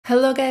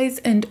Hello guys,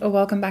 and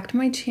welcome back to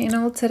my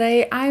channel.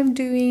 Today I'm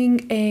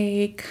doing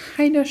a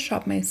kind of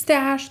shop my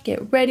stash,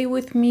 get ready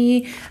with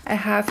me. I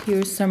have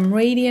here some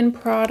Radien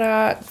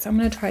products. I'm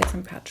gonna try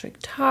some Patrick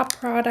Top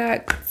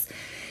products.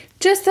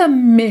 Just a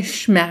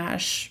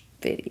mishmash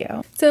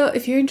video. So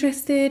if you're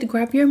interested,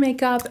 grab your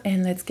makeup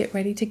and let's get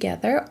ready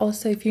together.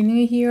 Also, if you're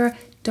new here,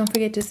 don't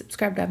forget to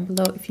subscribe down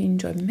below if you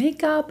enjoy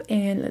makeup,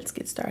 and let's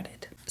get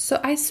started.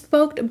 So I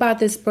spoke about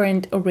this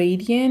brand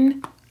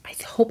Radien. I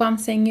hope I'm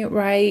saying it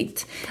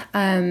right.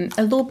 A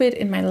little bit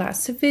in my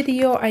last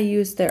video. I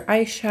used their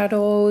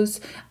eyeshadows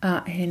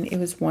and it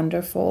was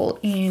wonderful.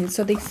 And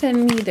so they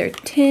sent me their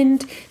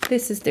tint.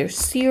 This is their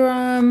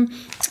serum.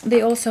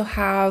 They also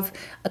have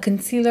a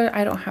concealer.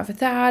 I don't have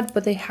that,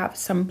 but they have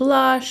some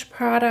blush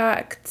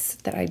products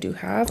that I do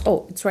have.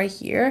 Oh, it's right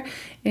here.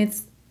 And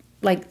it's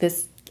like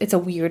this. It's a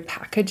weird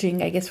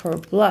packaging, I guess, for a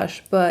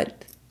blush,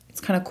 but it's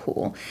kind of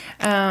cool.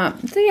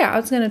 So yeah, I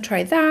was gonna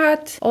try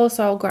that.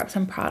 Also, I'll grab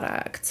some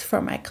products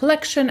from my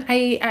collection.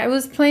 I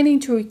was planning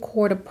to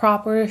record a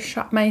proper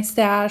shop my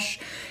stash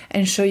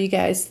and show you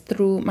guys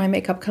through my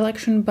makeup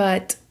collection,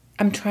 but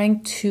I'm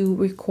trying to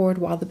record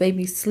while the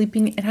baby's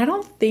sleeping and I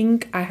don't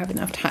think I have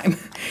enough time.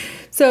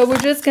 So we're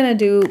just gonna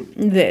do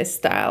this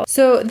style.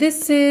 So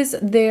this is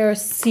their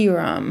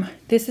serum.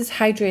 This is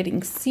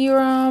hydrating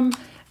serum.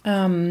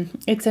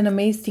 It's an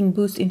amazing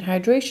boost in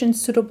hydration,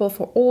 suitable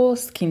for all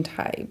skin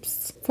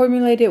types.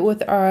 Formulated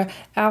with our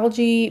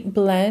algae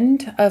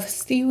blend of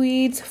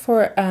seaweeds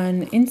for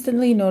an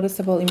instantly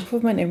noticeable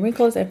improvement in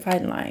wrinkles and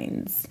fine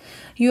lines.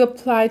 You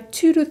apply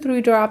 2 to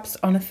 3 drops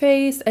on the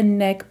face and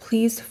neck.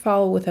 Please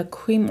follow with a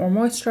cream or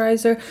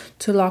moisturizer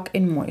to lock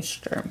in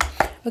moisture.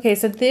 Okay,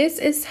 so this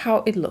is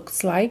how it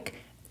looks like.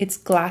 It's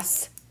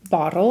glass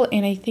bottle,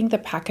 and I think the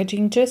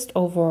packaging just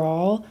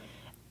overall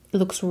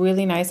looks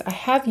really nice. I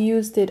have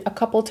used it a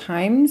couple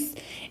times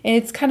and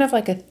it's kind of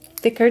like a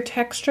thicker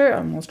texture. I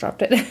almost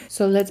dropped it.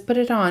 So let's put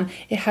it on.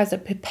 It has a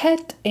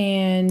pipette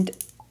and,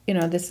 you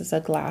know, this is a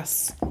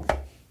glass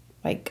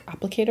like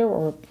applicator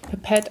or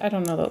pipette. I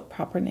don't know the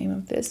proper name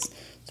of this.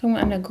 So I'm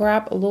gonna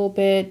grab a little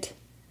bit,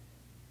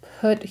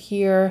 put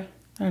here,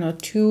 I don't know,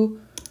 2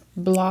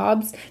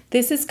 blobs.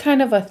 This is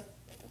kind of a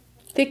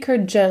thicker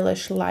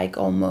gelish like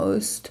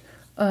almost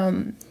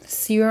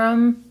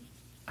serum.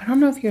 I don't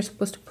know if you're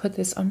supposed to put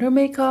this under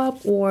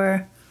makeup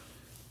or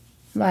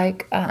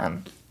like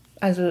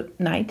as a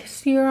night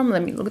serum.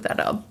 Let me look that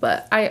up.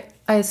 But I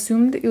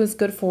assumed it was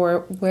good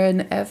for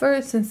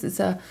whenever, since it's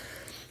a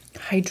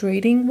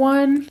hydrating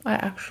one. I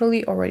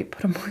actually already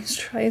put a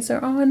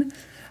moisturizer on,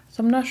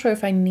 so I'm not sure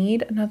if I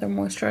need another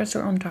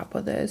moisturizer on top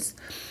of this.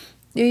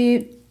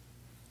 It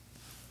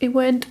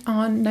went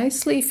on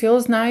nicely. It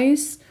feels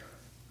nice.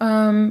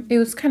 It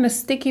was kind of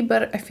sticky,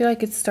 but I feel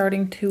like it's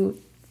starting to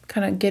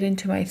kind of get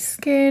into my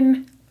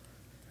skin.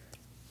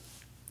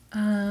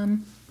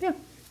 Yeah,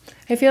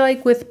 I feel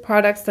like with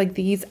products like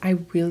these, I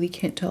really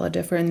can't tell a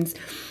difference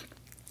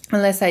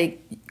unless I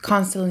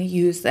constantly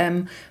use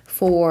them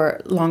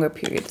for longer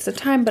periods of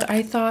time. But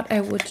I thought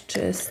I would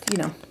just, you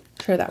know,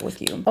 share that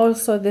with you.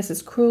 Also, this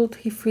is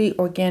cruelty-free,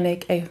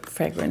 organic, and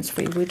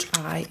fragrance-free, which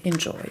I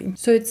enjoy.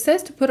 So it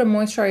says to put a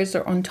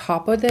moisturizer on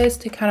top of this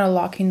to kind of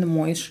lock in the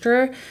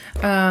moisture.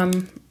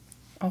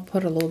 I'll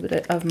put a little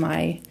bit of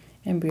my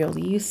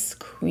Embryolisse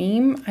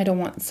cream. I don't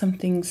want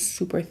something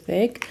super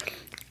thick,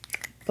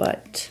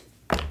 but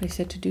they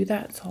said to do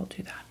that, so I'll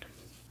do that.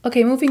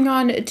 Okay, moving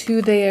on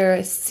to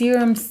their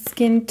serum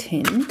skin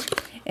tint.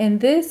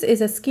 And this is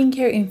a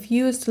skincare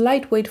infused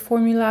lightweight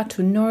formula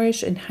to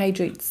nourish and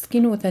hydrate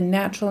skin with a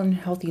natural and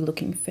healthy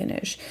looking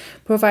finish,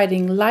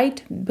 providing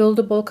light,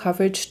 buildable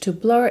coverage to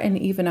blur and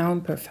even out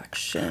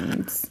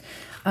imperfections.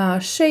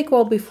 Shake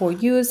well before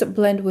use.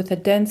 Blend with a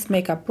dense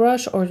makeup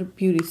brush or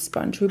beauty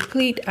sponge.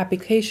 Repeat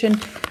application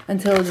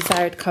until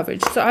desired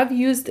coverage. So I've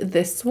used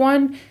this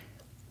one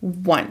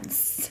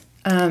once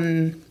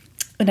and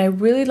I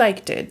really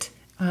liked it.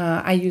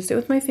 I used it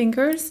with my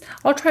fingers.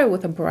 I'll try it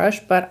with a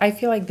brush, but I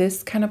feel like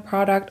this kind of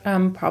product,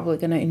 I'm probably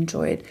gonna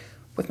enjoy it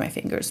with my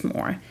fingers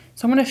more.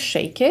 So I'm gonna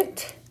shake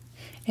it,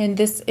 and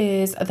this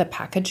is the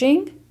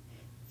packaging.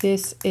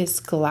 This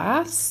is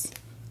glass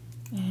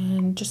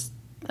and just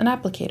an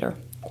applicator.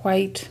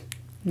 Quite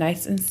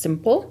nice and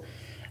simple.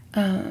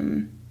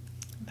 That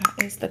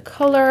is the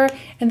color,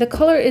 and the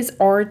color is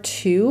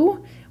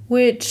R2,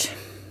 which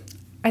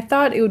I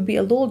thought it would be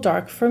a little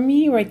dark for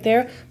me right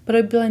there, but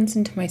it blends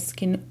into my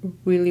skin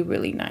really,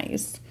 really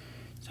nice.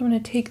 So I'm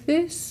going to take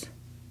this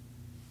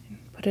and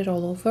put it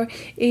all over.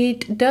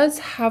 It does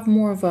have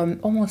more of a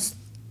almost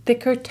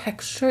thicker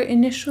texture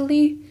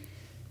initially,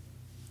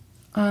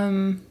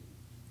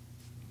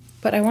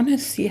 but I want to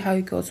see how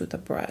it goes with the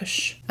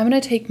brush. I'm going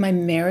to take my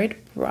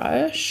Merit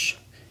brush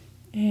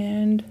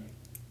and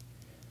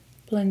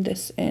blend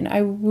this in. I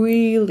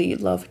really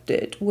loved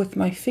it with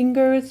my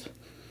fingers.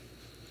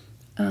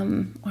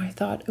 I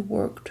thought it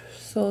worked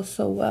so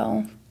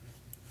well.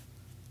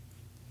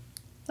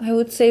 I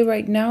would say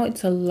right now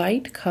it's a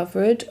light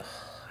coverage.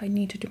 Oh, I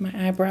need to do my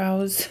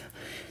eyebrows.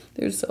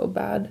 They're so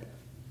bad.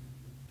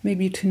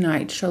 maybe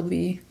tonight shall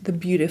be the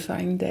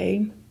beautifying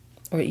day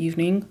or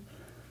evening.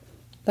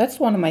 That's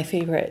one of my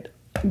favorite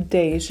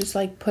days. Just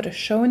like put a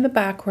show in the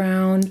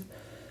background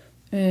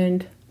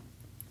and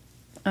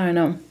I don't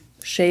know,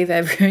 shave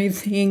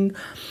everything,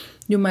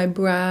 do my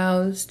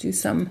brows, do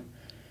some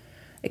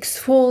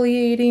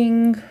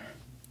exfoliating,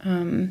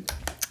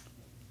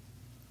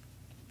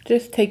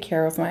 just take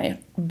care of my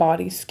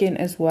body skin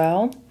as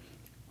well.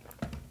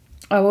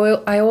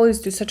 I always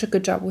do such a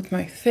good job with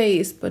my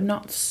face, but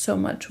not so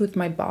much with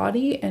my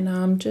body, and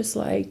I'm just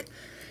like,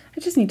 I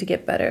just need to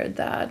get better at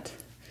that.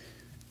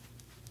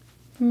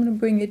 I'm gonna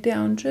bring it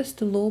down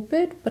just a little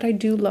bit, but I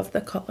do love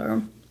the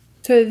color.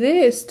 So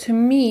this, to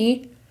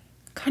me,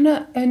 kind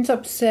of ends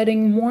up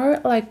setting more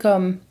like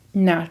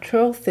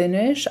natural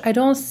finish. I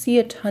don't see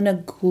a ton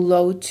of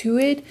glow to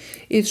it.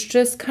 It's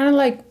just kind of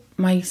like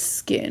my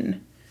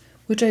skin,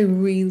 which I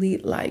really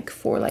like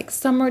for like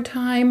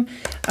summertime.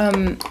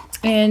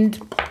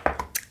 And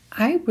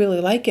I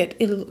really like it.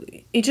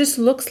 It just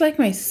looks like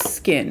my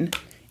skin.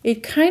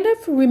 It kind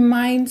of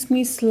reminds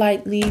me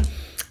slightly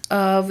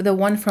of the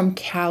one from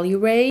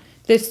Atelier.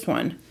 This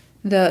one,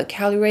 the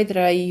Atelier that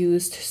I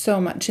used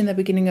so much in the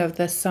beginning of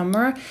the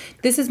summer.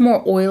 This is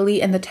more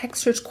oily and the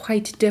texture is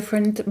quite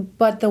different,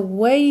 but the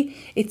way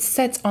it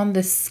sets on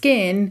the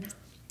skin,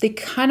 they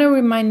kind of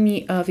remind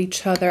me of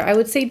each other. I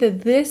would say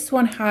that this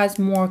one has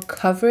more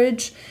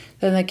coverage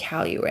than the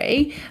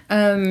Atelier.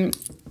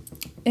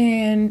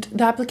 And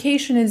the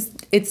application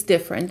it's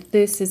different.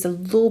 This is a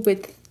little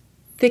bit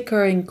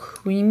thicker and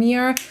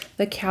creamier.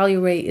 The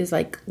Atelier is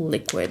like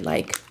liquid,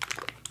 like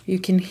you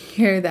can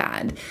hear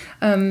that.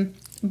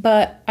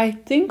 But I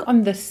think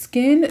on the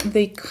skin,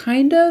 they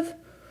kind of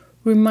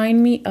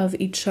remind me of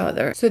each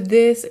other. So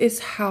this is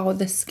how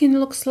the skin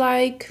looks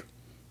like.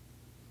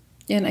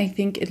 And I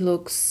think it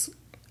looks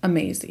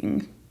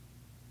amazing.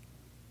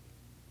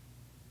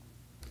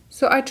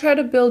 So I try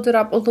to build it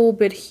up a little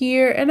bit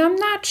here, and I'm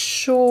not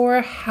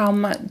sure how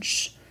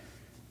much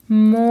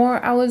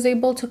more I was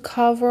able to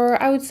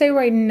cover. I would say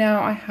right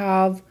now I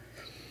have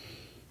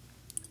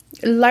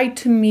light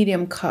to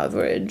medium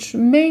coverage.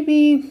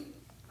 Maybe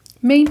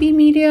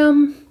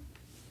medium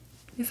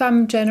if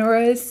I'm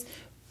generous,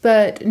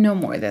 but no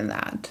more than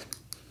that.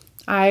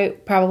 I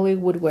probably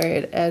would wear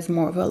it as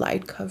more of a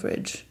light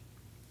coverage.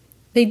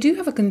 They do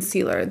have a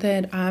concealer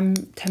that I'm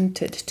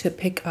tempted to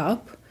pick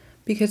up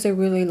because I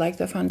really like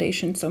the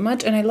foundation so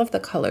much, and I love the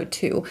color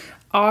too.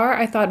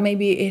 I thought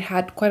maybe it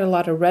had quite a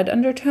lot of red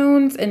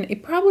undertones, and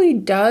it probably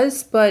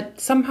does, but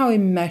somehow it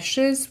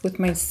meshes with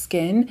my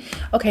skin.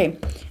 Okay,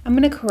 I'm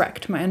gonna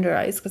correct my under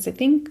eyes because I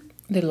think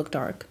they look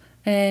dark.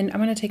 And I'm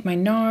gonna take my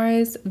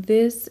Nars.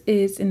 This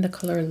is in the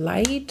color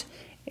light,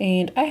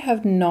 and I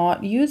have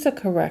not used a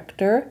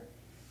corrector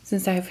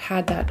since I've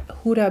had that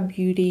Huda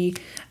Beauty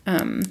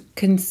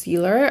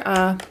concealer.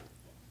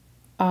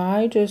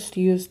 I just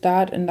used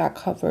that and that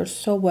covers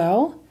so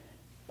well,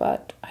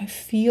 but I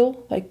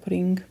feel like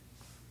putting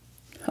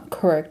a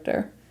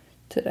corrector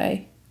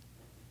today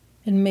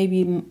and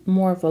maybe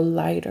more of a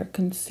lighter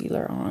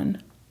concealer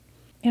on.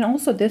 And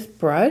also this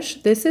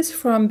brush, this is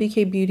from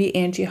BK Beauty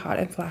Angie Hot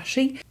and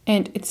Flashy,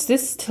 and it's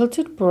this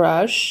tilted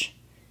brush,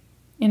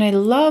 and I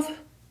love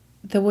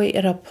the way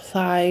it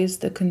applies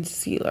the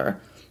concealer.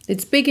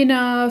 It's big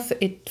enough,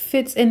 it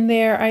fits in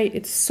there,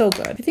 it's so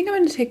good. I think I'm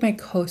going to take my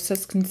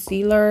Kosas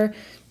concealer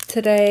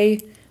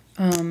today.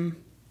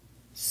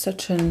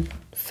 Such a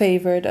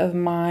favorite of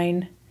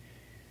mine.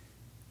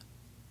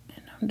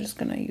 And I'm just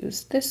going to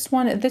use this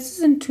one. This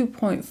is in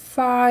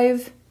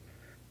 2.5.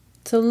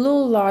 It's a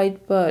little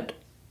light, but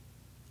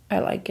I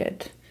like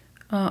it.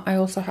 I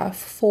also have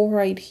 4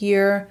 right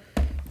here,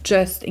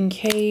 just in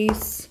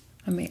case.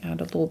 I may add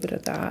a little bit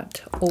of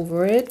that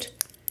over it,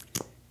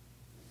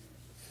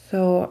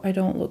 so I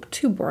don't look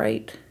too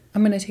bright.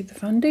 I'm gonna take the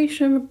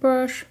foundation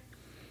brush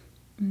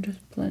and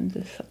just blend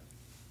this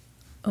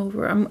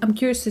over. I'm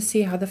curious to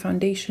see how the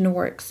foundation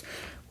works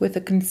with the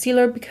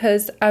concealer,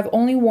 because I've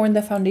only worn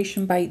the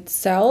foundation by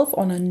itself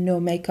on a no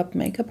makeup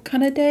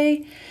kind of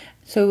day.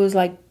 So it was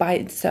like by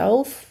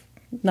itself,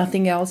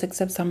 nothing else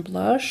except some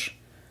blush.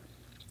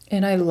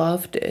 And I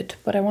loved it,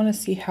 but I want to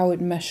see how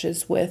it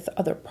meshes with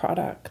other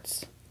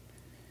products.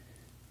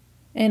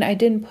 And I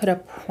didn't put a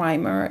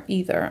primer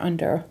either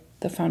under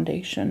the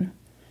foundation.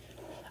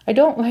 I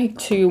don't like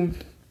to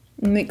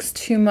mix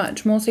too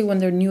much, mostly when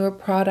they're newer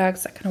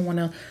products. I kind of want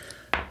to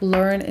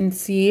learn and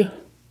see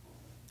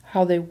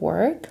how they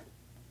work.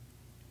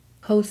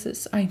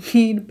 Kosas, I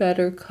need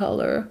better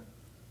color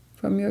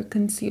from your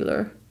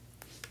concealer.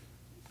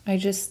 I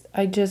just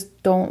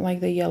don't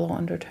like the yellow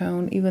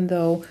undertone, even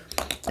though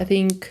I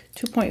think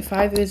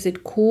 2.5, is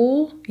it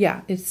cool?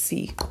 Yeah, it's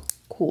C,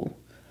 cool.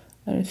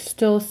 And it's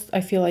still, I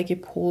feel like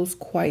it pulls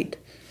quite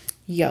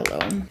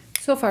yellow.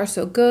 So far,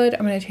 so good.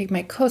 I'm gonna take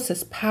my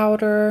Kosas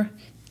powder.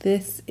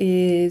 This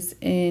is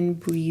in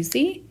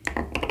Breezy.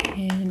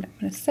 And I'm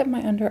gonna set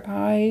my under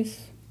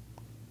eyes.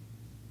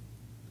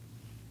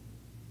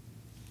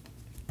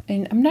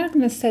 And I'm not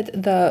gonna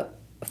set the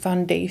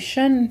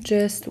foundation,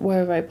 just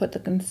wherever I put the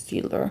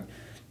concealer.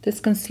 This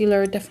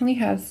concealer definitely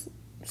has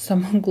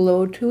some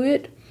glow to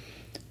it.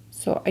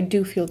 So I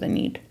do feel the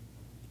need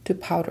to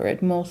powder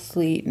it,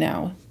 mostly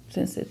now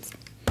since it's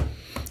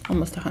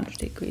almost 100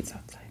 degrees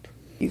outside.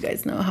 You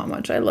guys know how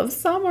much I love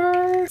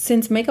summer.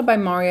 Since Makeup by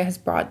Mario has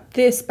brought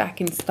this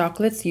back in stock,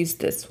 let's use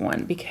this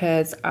one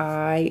because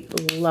I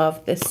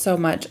love this so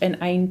much, and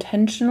I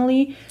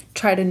intentionally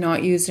try to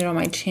not use it on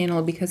my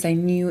channel because I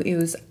knew it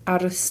was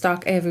out of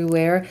stock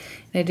everywhere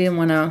and I didn't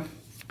want to,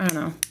 I don't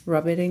know,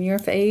 rub it in your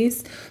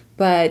face.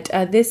 But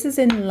this is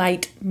in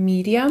light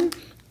medium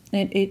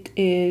and it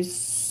is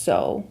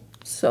so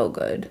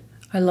good.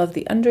 I love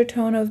the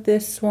undertone of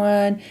this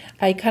one.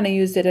 I kind of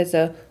used it as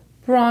a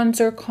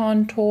bronzer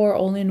contour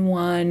all in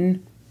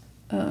one.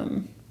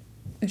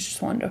 It's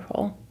just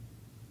wonderful.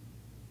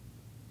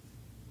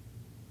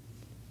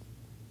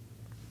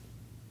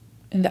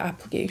 And the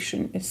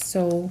application is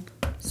so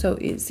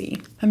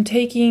easy. I'm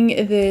taking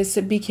this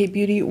BK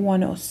Beauty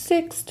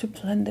 106 to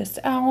blend this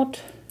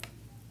out.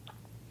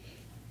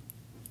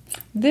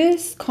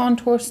 This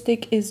contour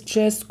stick is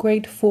just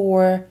great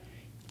for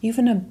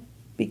even a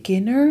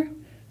beginner.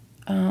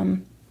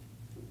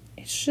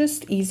 It's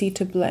just easy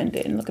to blend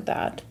in. Look at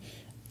that.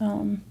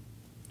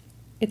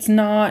 It's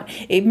not,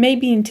 it may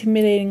be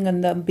intimidating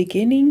in the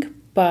beginning,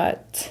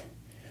 but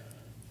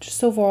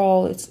just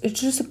overall, it's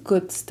just a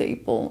good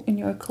staple in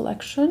your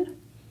collection.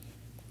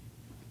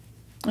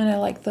 And I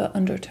like the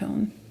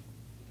undertone.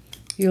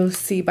 You'll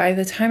see by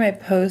the time I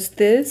post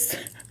this,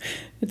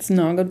 it's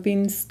not gonna be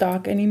in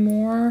stock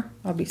anymore.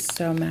 I'll be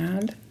so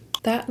mad.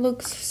 That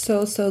looks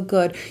so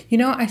good. You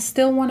know, I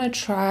still want to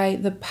try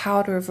the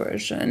powder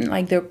version,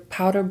 like the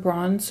powder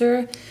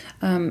bronzer.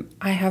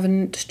 I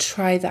haven't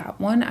tried that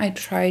one. I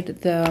tried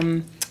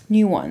the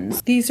new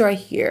ones. These right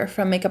here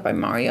from Makeup by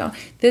Mario.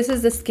 This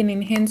is the Skin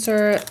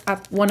Enhancer,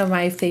 one of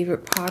my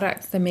favorite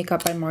products that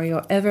Makeup by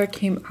Mario ever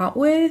came out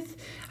with.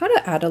 I'm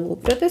gonna add a little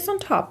bit of this on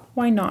top.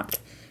 Why not?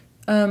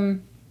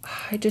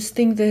 I just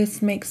think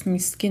this makes my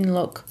skin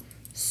look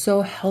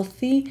so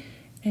healthy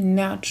and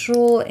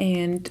natural,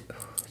 and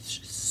it's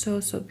just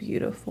so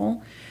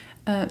beautiful.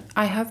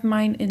 I have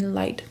mine in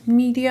light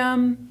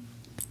medium,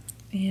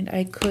 and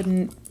I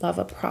couldn't love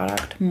a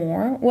product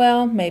more.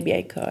 Well, maybe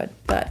I could,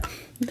 but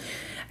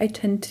I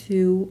tend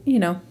to, you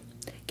know,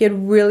 get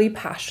really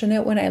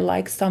passionate when I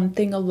like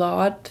something a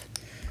lot.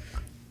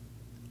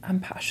 I'm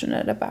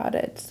passionate about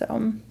it,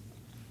 so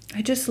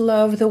I just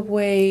love the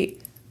way,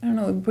 I don't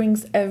know, it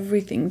brings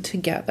everything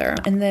together.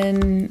 And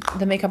then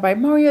the Makeup by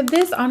Mario,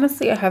 this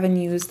honestly I haven't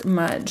used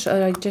much.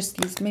 I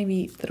just used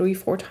maybe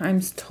 3-4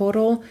 times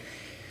total.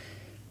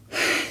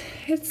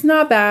 It's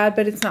not bad,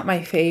 but it's not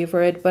my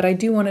favorite. But I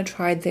do want to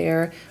try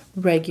their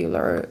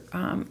regular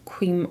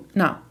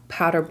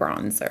powder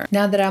bronzer.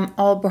 Now that I'm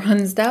all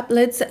bronzed up,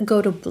 let's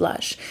go to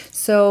blush.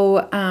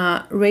 So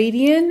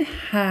Radien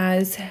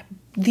has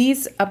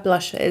these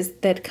blushes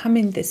that come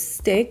in this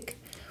stick,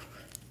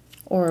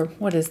 or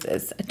what is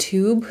this, a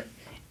tube,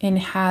 and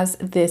has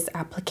this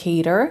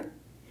applicator.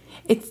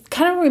 It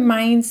kind of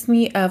reminds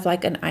me of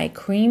like an eye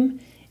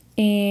cream,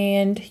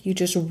 and you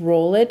just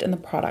roll it and the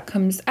product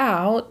comes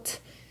out,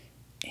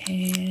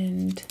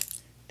 and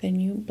then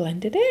you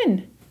blend it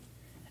in.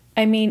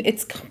 I mean,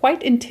 it's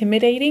quite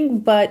intimidating,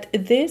 but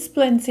this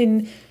blends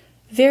in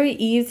very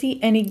easy,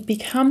 and it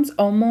becomes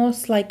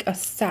almost like a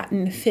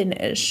satin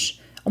finish,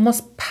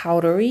 almost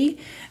powdery.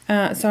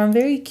 So I'm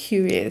very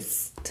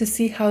curious to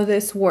see how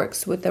this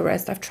works with the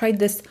rest. I've tried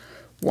this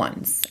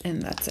once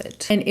and that's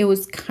it. And it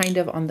was kind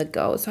of on the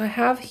go. So I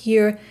have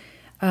here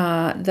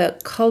the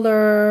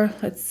color,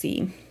 let's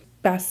see,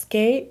 Basque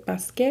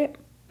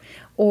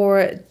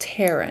or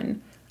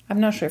Terran. I'm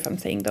not sure if I'm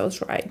saying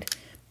those right,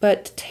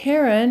 but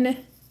Terran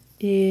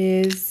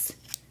is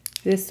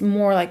this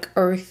more like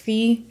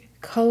earthy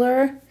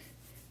color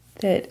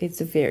that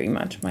is very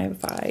much my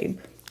vibe.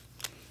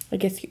 I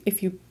guess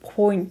if you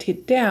point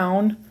it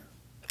down,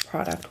 the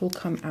product will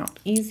come out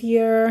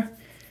easier.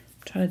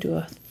 I'm trying to do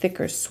a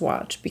thicker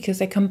swatch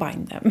because I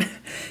combine them.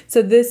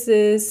 So this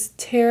is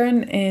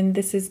Terran and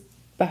this is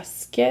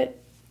Basque.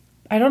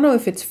 I don't know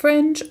if it's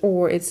French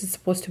or it's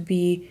supposed to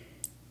be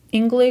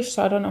English,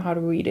 so I don't know how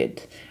to read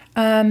it.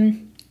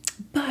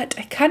 But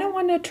I kind of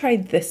want to try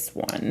this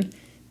one,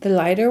 the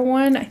lighter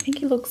one. I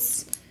think it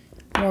looks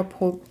more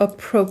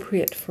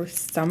appropriate for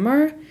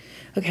summer.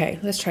 Okay,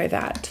 let's try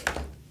that.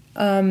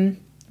 I'm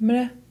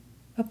gonna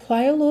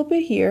apply a little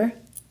bit here,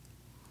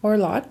 or a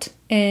lot,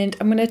 and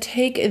I'm gonna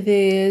take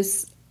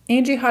this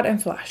Angie Hot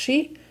and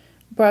Flashy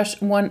brush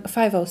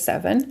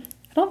 507.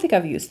 I don't think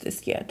I've used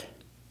this yet.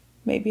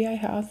 Maybe I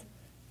have.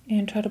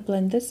 And try to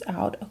blend this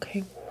out.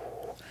 Okay,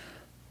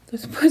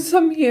 let's put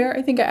some here.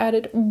 I think I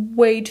added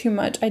way too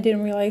much. I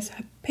didn't realize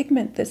how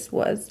pigment this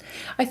was.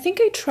 I think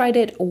I tried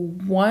it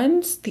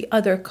once, the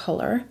other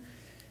color,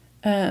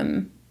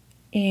 and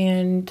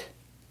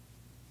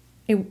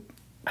it,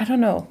 I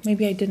don't know,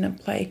 maybe I didn't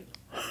apply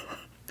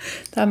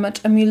that much.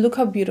 I mean, look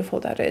how beautiful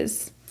that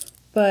is.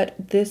 But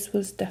this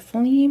was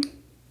definitely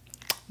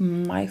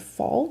my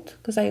fault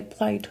because I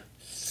applied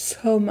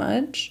so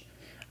much.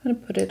 I'm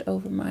gonna put it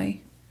over my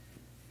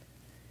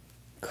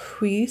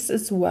crease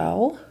as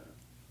well.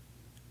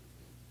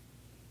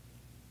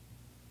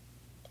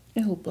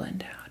 It'll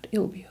blend out.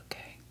 It'll be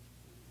okay.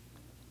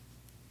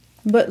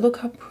 But look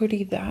how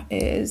pretty that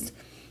is.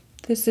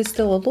 This is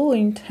still a little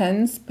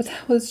intense, but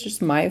that was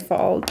just my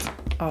fault,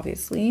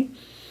 obviously.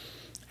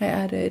 I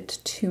added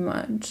too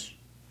much.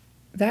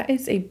 That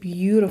is a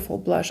beautiful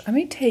blush. I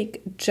may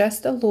take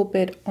just a little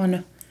bit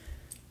on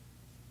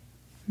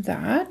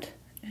that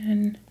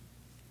and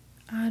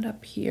add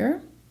up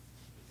here.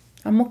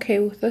 I'm okay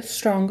with a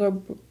stronger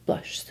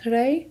blush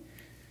today.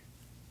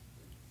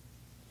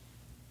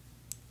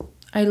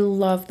 I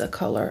love the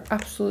color,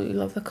 absolutely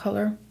love the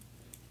color.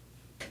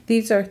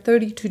 These are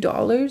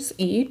 $32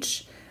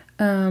 each.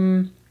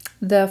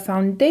 The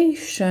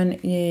foundation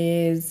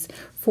is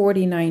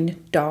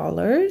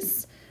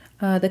 $49.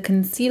 The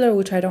concealer,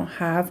 which I don't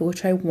have,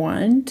 which I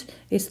want,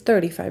 is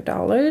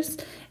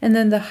 $35. And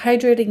then the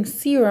hydrating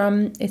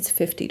serum is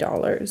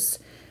 $50.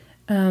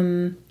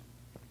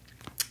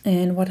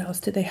 And what else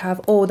did they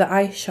have? Oh, the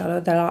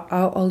eyeshadow that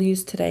I'll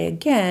use today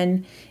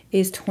again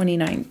is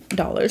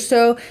 $29.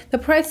 So the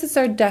prices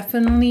are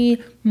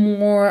definitely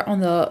more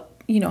on the,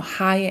 you know,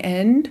 high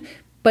end,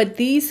 but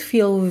these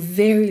feel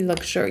very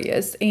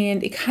luxurious,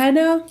 and it kind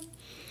of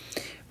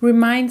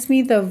reminds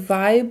me the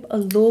vibe a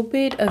little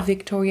bit of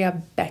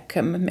Victoria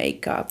Beckham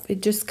makeup.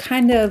 It just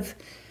kind of,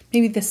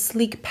 maybe the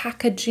sleek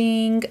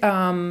packaging,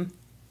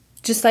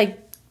 just like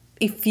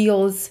it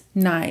feels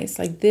nice.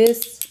 Like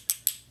this,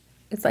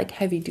 it's like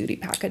heavy duty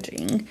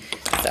packaging.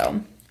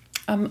 So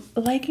I'm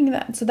liking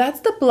that. So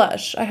that's the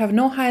blush. I have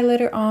no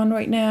highlighter on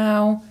right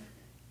now.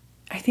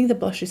 I think the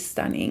blush is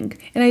stunning,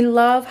 and I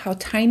love how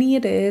tiny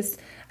it is.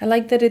 I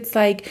like that it's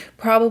like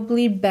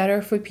probably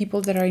better for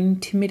people that are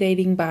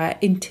intimidated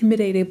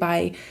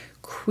by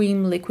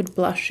cream liquid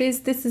blushes.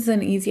 This is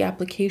an easy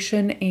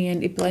application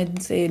and it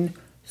blends in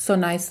so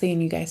nicely,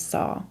 and you guys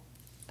saw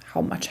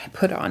how much I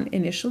put on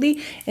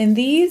initially, and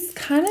these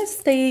kind of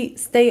stay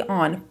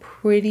on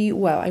pretty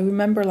well. I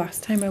remember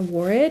last time I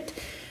wore it,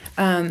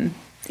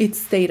 it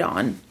stayed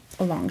on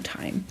a long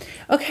time.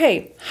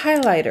 Okay,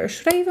 highlighter.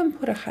 Should I even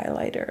put a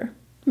highlighter?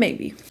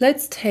 Maybe.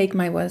 Let's take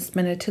my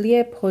Westman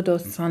Atelier Peau de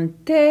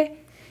Sante,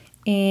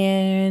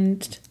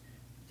 and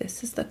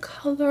this is the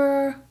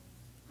color.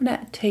 I'm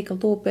gonna take a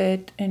little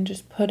bit and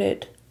just put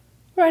it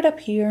right up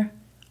here,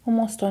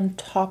 almost on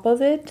top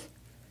of it,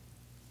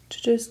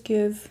 to just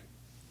give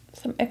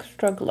some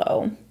extra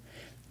glow.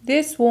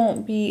 This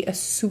won't be a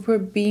super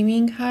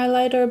beaming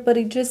highlighter, but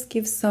it just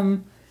gives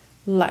some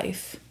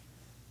life.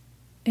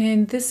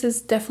 And this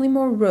is definitely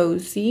more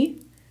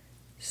rosy,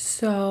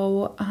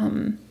 so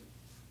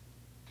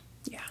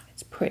yeah,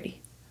 it's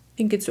pretty. I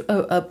think it's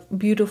a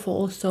beautiful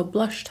also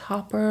blush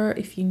topper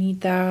if you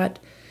need that,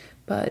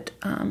 but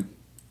you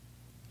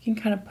can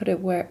kind of put it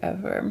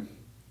wherever.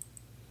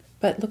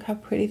 But look how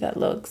pretty that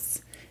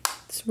looks.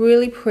 It's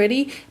really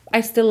pretty.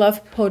 I still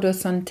love Peau de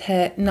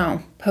Sante,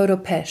 no, Peau de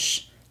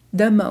Pêche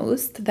the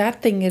most.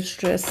 That thing is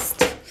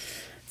just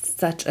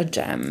such a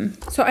gem.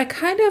 So I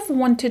kind of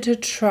wanted to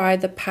try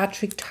the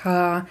Patrick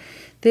Ta.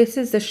 This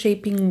is the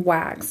shaping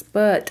wax,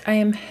 but I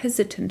am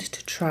hesitant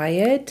to try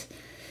it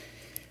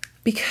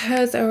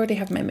because I already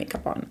have my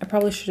makeup on. I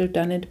probably should have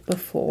done it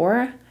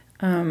before.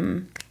 I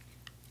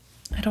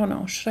don't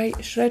know. Should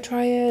I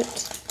try it?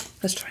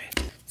 Let's try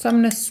it. So I'm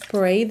gonna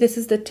spray. This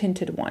is the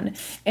tinted one,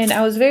 and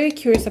I was very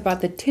curious about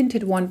the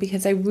tinted one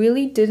because I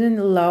really didn't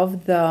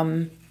love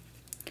the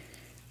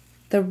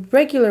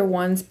regular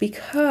ones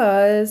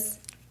because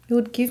it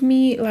would give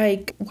me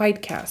like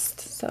white cast.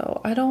 So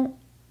I don't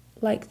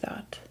like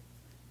that.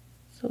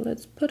 So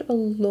let's put a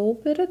little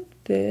bit of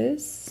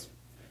this.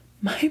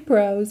 My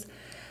brows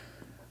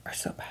are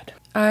so bad.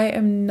 I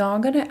am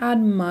not gonna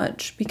add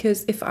much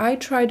because if I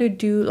try to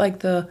do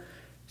like the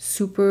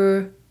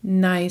super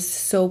nice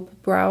soap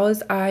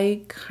brows,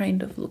 I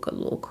kind of look a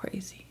little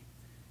crazy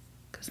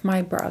because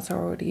my brows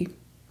are already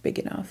big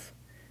enough.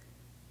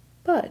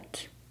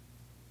 But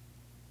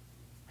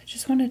I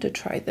just wanted to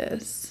try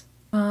this.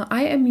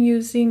 I am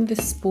using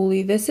this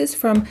spoolie. This is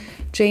from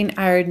Jane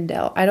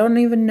Iredale. I don't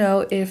even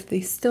know if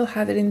they still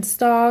have it in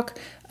stock.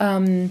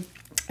 I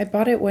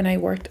bought it when I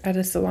worked at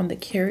a salon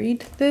that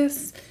carried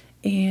this,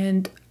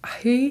 and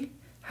I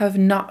have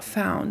not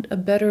found a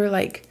better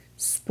like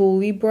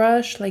spoolie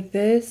brush like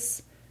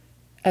this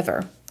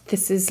ever.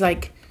 This is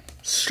like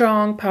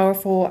strong,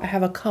 powerful. I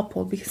have a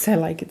couple because I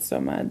like it so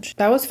much.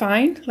 That was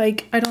fine.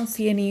 Like I don't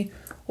see any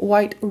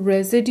white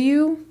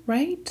residue,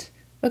 right?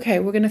 Okay,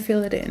 we're gonna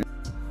fill it in.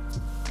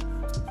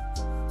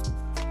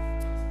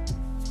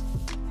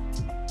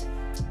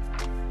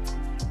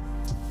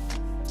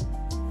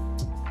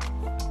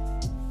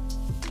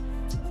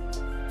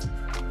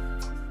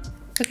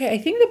 Okay, I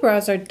think the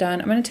brows are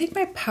done. I'm gonna take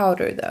my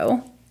powder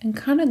though and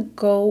kind of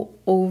go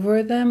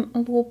over them a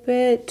little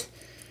bit.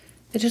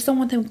 I just don't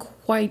want them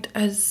quite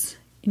as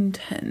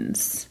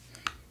intense.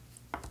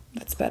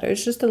 That's better.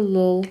 It's just a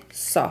little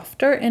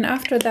softer. And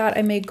after that,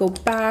 I may go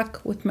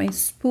back with my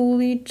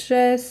spoolie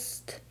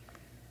just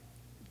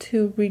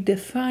to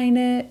redefine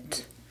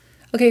it.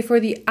 Okay, for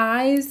the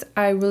eyes,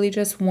 I really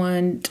just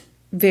want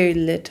very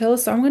little.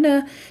 So I'm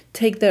gonna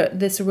take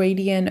this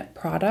Radiene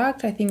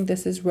product. I think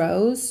this is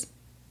Roes.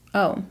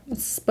 Oh,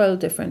 it's spelled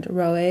different.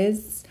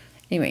 Roes.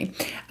 Anyway,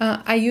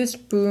 I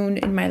used Boon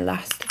in my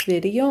last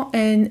video,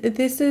 and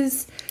this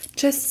is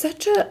just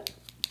such a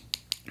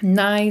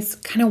nice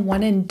kind of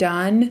one and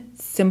done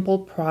simple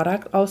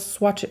product. I'll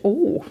swatch it.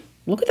 Oh,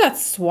 look at that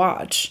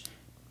swatch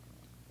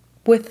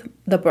with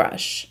the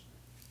brush.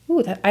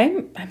 Oh, that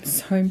I'm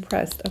so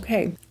impressed.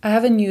 Okay, I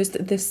haven't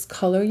used this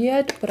color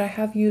yet, but I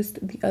have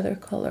used the other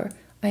color.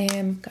 I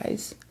am,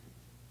 guys,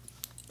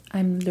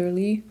 I'm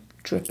literally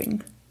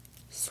dripping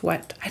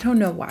sweat. I don't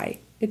know why.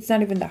 It's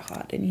not even that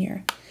hot in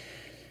here.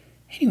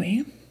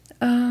 Anyway,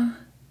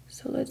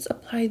 so let's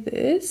apply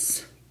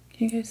this.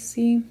 Can you guys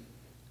see?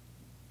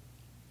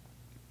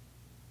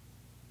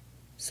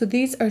 So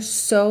these are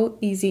so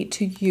easy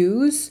to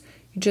use.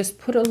 You just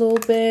put a little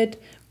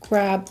bit,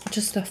 grab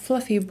just a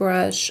fluffy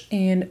brush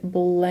and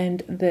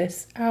blend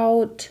this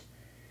out,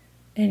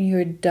 and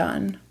you're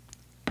done.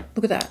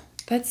 Look at that.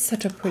 That's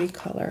such a pretty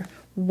color.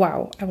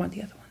 Wow, I want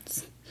the other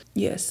ones.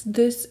 Yes,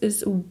 this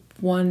is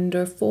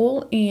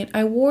wonderful, and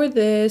I wore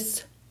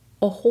this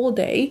a whole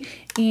day,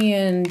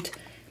 and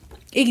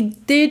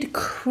it did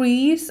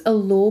crease a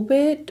little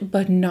bit,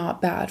 but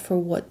not bad for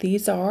what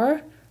these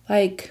are.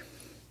 Like,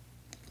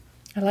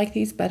 I like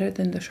these better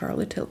than the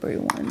Charlotte Tilbury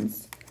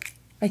ones.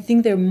 I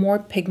think they're more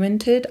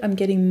pigmented. I'm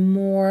getting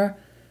more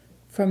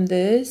from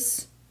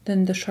this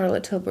than the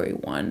Charlotte Tilbury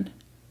one.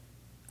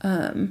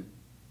 And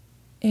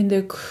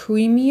they're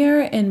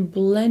creamier and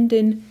blend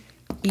in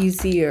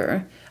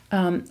easier.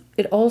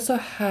 It also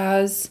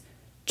has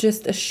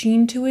just a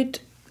sheen to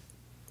it.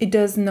 It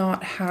does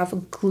not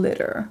have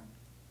glitter.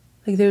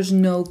 Like, there's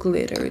no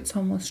glitter. It's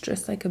almost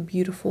just like a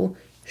beautiful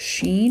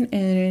sheen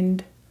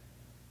and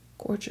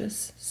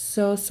gorgeous.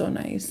 So, so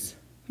nice.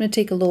 I'm gonna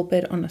take a little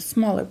bit on a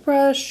smaller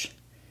brush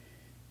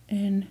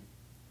and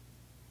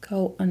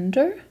go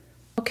under.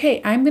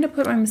 Okay, I'm gonna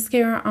put my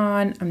mascara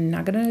on. I'm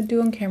not gonna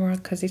do on camera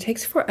because it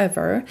takes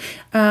forever.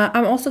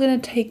 I'm also gonna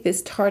take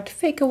this Tarte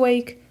Fake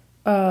Awake,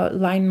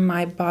 line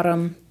my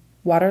bottom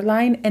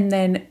waterline, and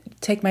then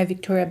take my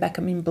Victoria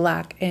Beckham in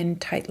black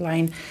and tight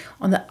line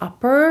on the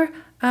upper,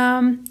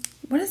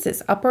 what is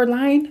this, upper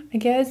line, I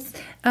guess.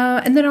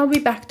 And then I'll be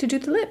back to do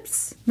the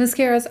lips.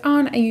 Mascara's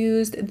on. I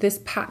used this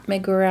Pat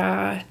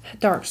McGrath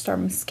Dark Star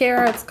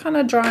mascara. It's kind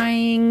of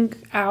drying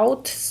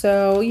out,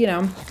 so, you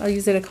know, I'll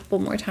use it a couple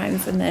more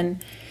times and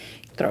then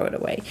throw it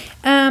away.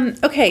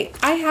 Okay,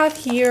 I have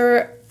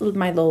here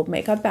my little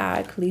makeup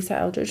bag, Lisa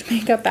Eldridge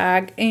makeup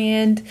bag,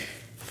 and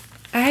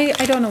I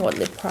don't know what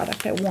lip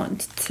product I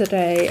want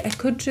today. I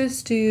could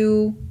just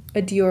do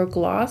a Dior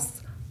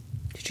gloss.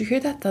 Did you hear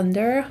that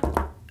thunder?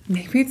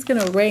 Maybe it's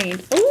gonna rain.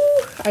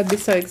 Ooh, I'd be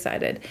so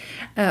excited.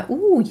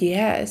 Ooh,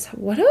 yes.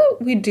 What do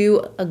we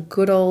do? A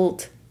good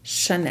old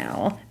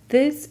Chanel.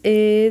 This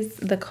is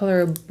the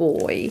color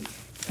Boy.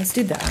 Let's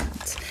do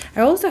that.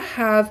 I also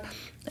have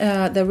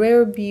the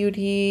Rare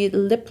Beauty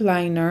lip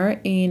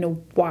liner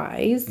in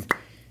Wise.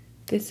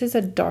 This is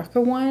a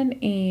darker one,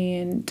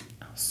 and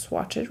I'll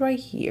swatch it right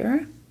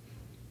here.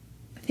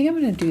 I think I'm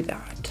gonna do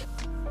that.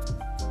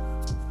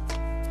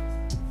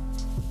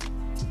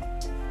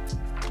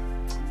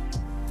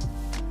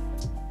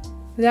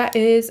 That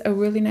is a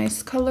really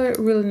nice color,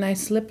 really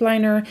nice lip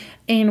liner.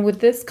 And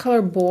with this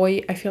color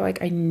Boy, I feel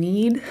like I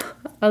need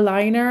a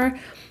liner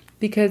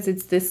because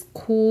it's this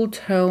cool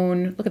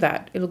tone. Look at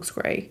that, it looks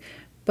gray,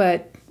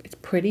 but it's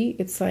pretty.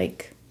 It's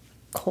like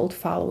cult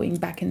following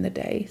back in the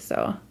day,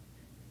 so.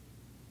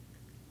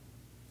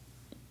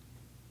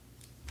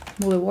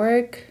 Will it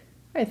work?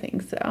 I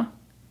think so.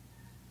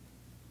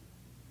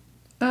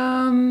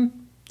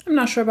 I'm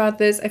not sure about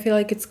this. I feel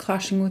like it's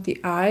clashing with the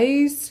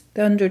eyes.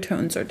 The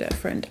undertones are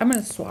different. I'm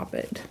gonna swap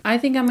it. I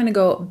think I'm gonna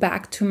go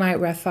back to my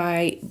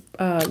Refy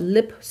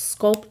lip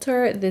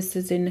sculptor. This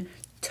is in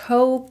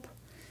taupe,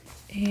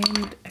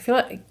 and I feel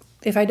like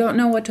if I don't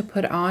know what to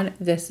put on,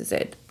 this is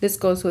it. This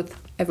goes with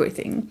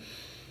everything.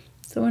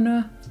 So I'm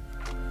gonna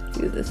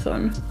do this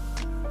one.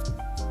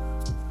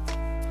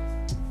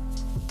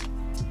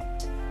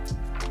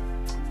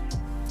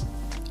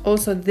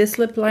 Also, this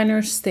lip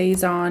liner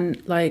stays on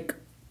like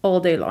all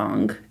day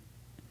long.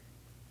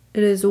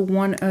 It is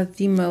one of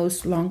the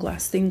most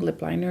long-lasting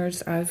lip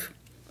liners I've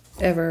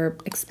ever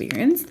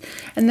experienced.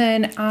 And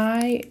then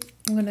I'm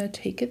gonna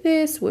take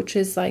this, which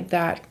is like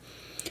that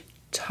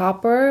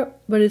topper,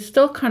 but it's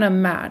still kind of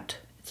matte.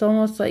 It's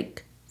almost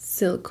like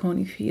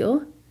silicone-y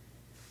feel,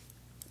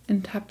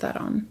 and tap that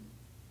on.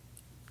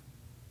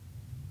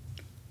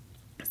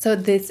 So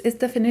this is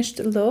the finished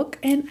look,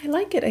 and I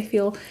like it. I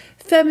feel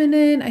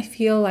feminine. I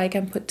feel like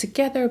I'm put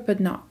together, but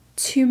not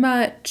too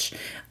much.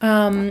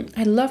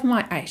 I love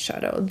my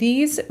eyeshadow.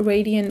 These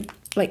Radiant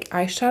like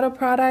eyeshadow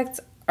products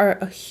are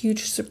a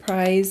huge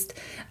surprise.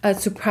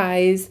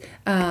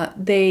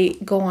 They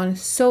go on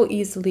so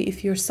easily.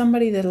 If you're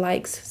somebody that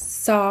likes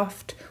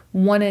soft,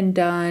 one and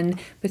done,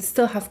 but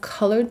still have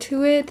color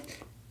to it,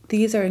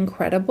 these are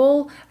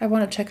incredible. I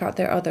want to check out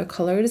their other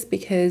colors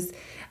because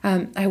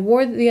I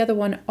wore the other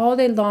one all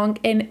day long,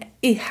 and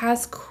it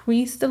has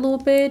creased a little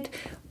bit,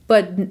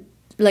 but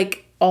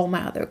like all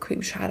my other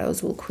cream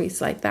shadows will crease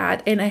like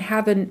that. And I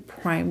haven't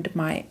primed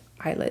my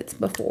eyelids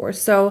before.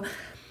 So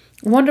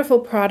wonderful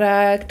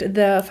product.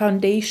 The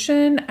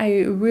foundation,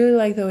 I really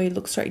like the way it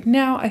looks right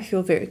now. I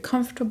feel very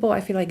comfortable.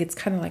 I feel like it's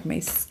kind of like my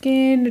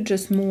skin,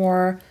 just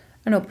more,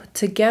 I don't know, put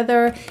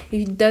together.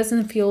 It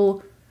doesn't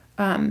feel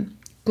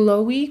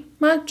glowy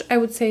much. I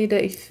would say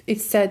that it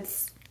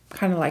sets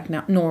kind of like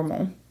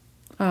normal.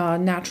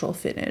 Natural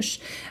finish,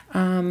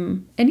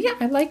 and yeah,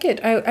 I like it.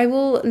 I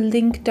will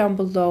link down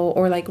below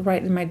or like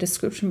right in my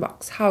description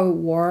box how it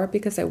wore,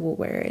 because I will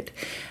wear it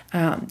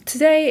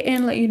today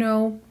and let you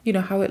know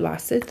how it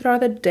lasted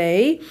throughout the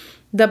day.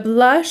 The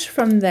blush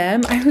from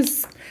them,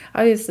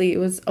 obviously it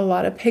was a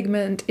lot of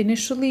pigment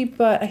initially,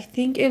 but I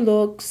think it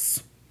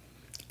looks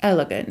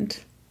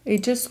elegant.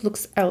 It just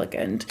looks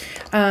elegant.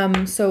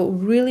 So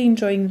really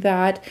enjoying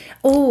that.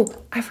 Oh,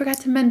 I forgot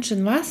to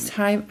mention, last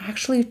time I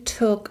actually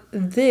took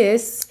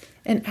this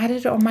and added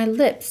it on my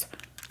lips.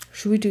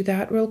 Should we do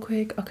that real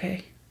quick?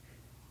 Okay.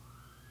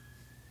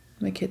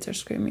 My kids are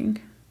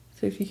screaming.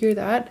 So if you hear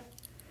that,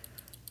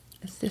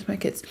 it's just my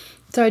kids.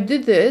 So I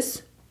did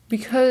this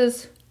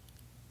because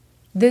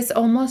this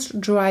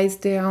almost dries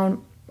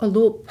down a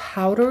little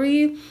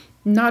powdery.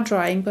 Not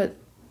drying, but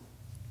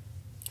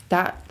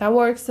that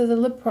works as a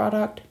lip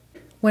product.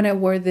 When I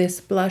wore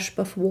this blush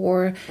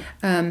before,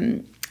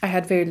 I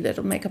had very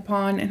little makeup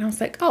on, and I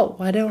was like, oh,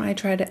 why don't I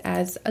try it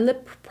as a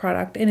lip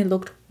product? And it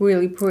looked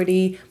really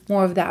pretty,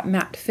 more of that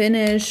matte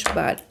finish,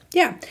 but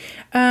yeah.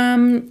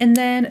 And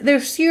then their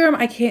serum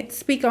I can't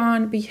speak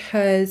on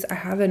because I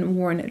haven't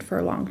worn it for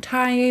a long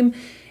time.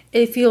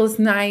 It feels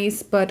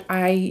nice, but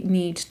I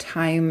need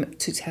time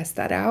to test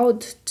that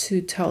out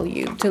to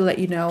let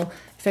you know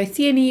if I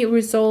see any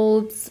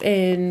results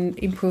and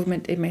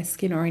improvement in my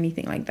skin or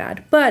anything like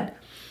that. But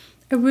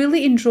I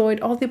really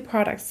enjoyed all the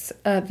products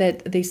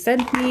that they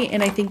sent me,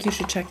 and I think you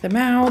should check them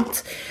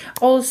out.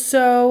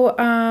 Also,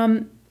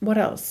 what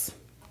else?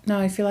 Now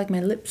I feel like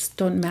my lips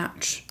don't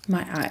match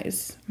my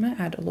eyes. I'm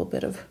gonna add a little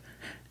bit of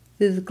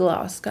this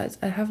gloss, guys.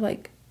 I have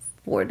like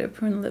 4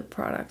 different lip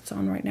products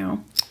on right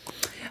now.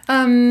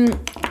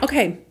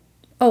 Okay.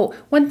 Oh,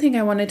 one thing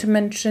I wanted to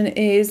mention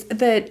is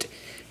that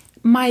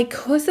my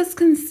Kosas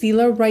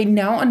concealer right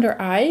now under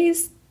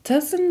eyes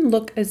doesn't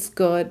look as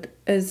good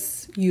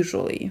as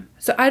usually.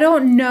 So I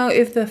don't know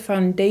if the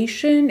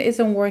foundation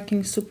isn't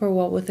working super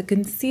well with the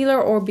concealer,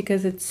 or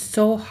because it's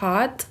so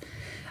hot,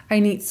 I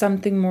need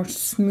something more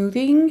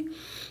smoothing.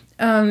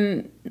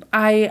 I'm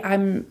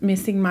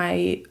missing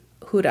my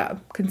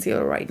Huda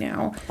concealer right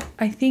now.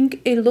 I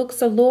think it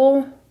looks a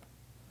little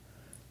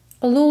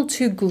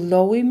too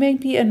glowy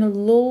maybe, and a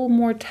little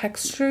more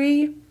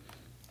textury.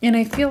 And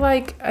I feel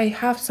like I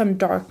have some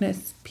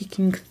darkness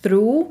peeking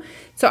through.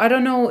 So I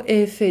don't know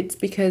if it's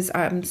because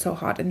I'm so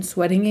hot and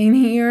sweating in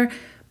here,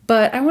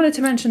 but I wanted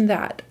to mention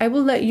that. I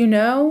will let you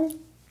know,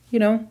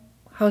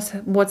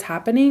 what's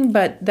happening.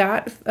 But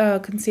that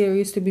concealer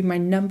used to be my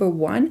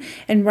 #1.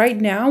 And right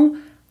now,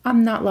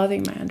 I'm not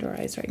loving my under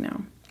eyes right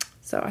now.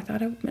 So I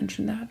thought I would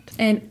mention that.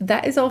 And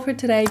that is all for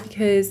today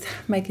because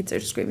my kids are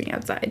screaming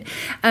outside.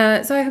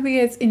 So I hope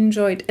you guys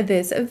enjoyed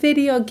this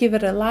video. Give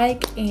it a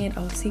like, and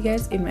I'll see you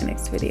guys in my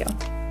next video.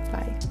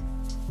 Bye.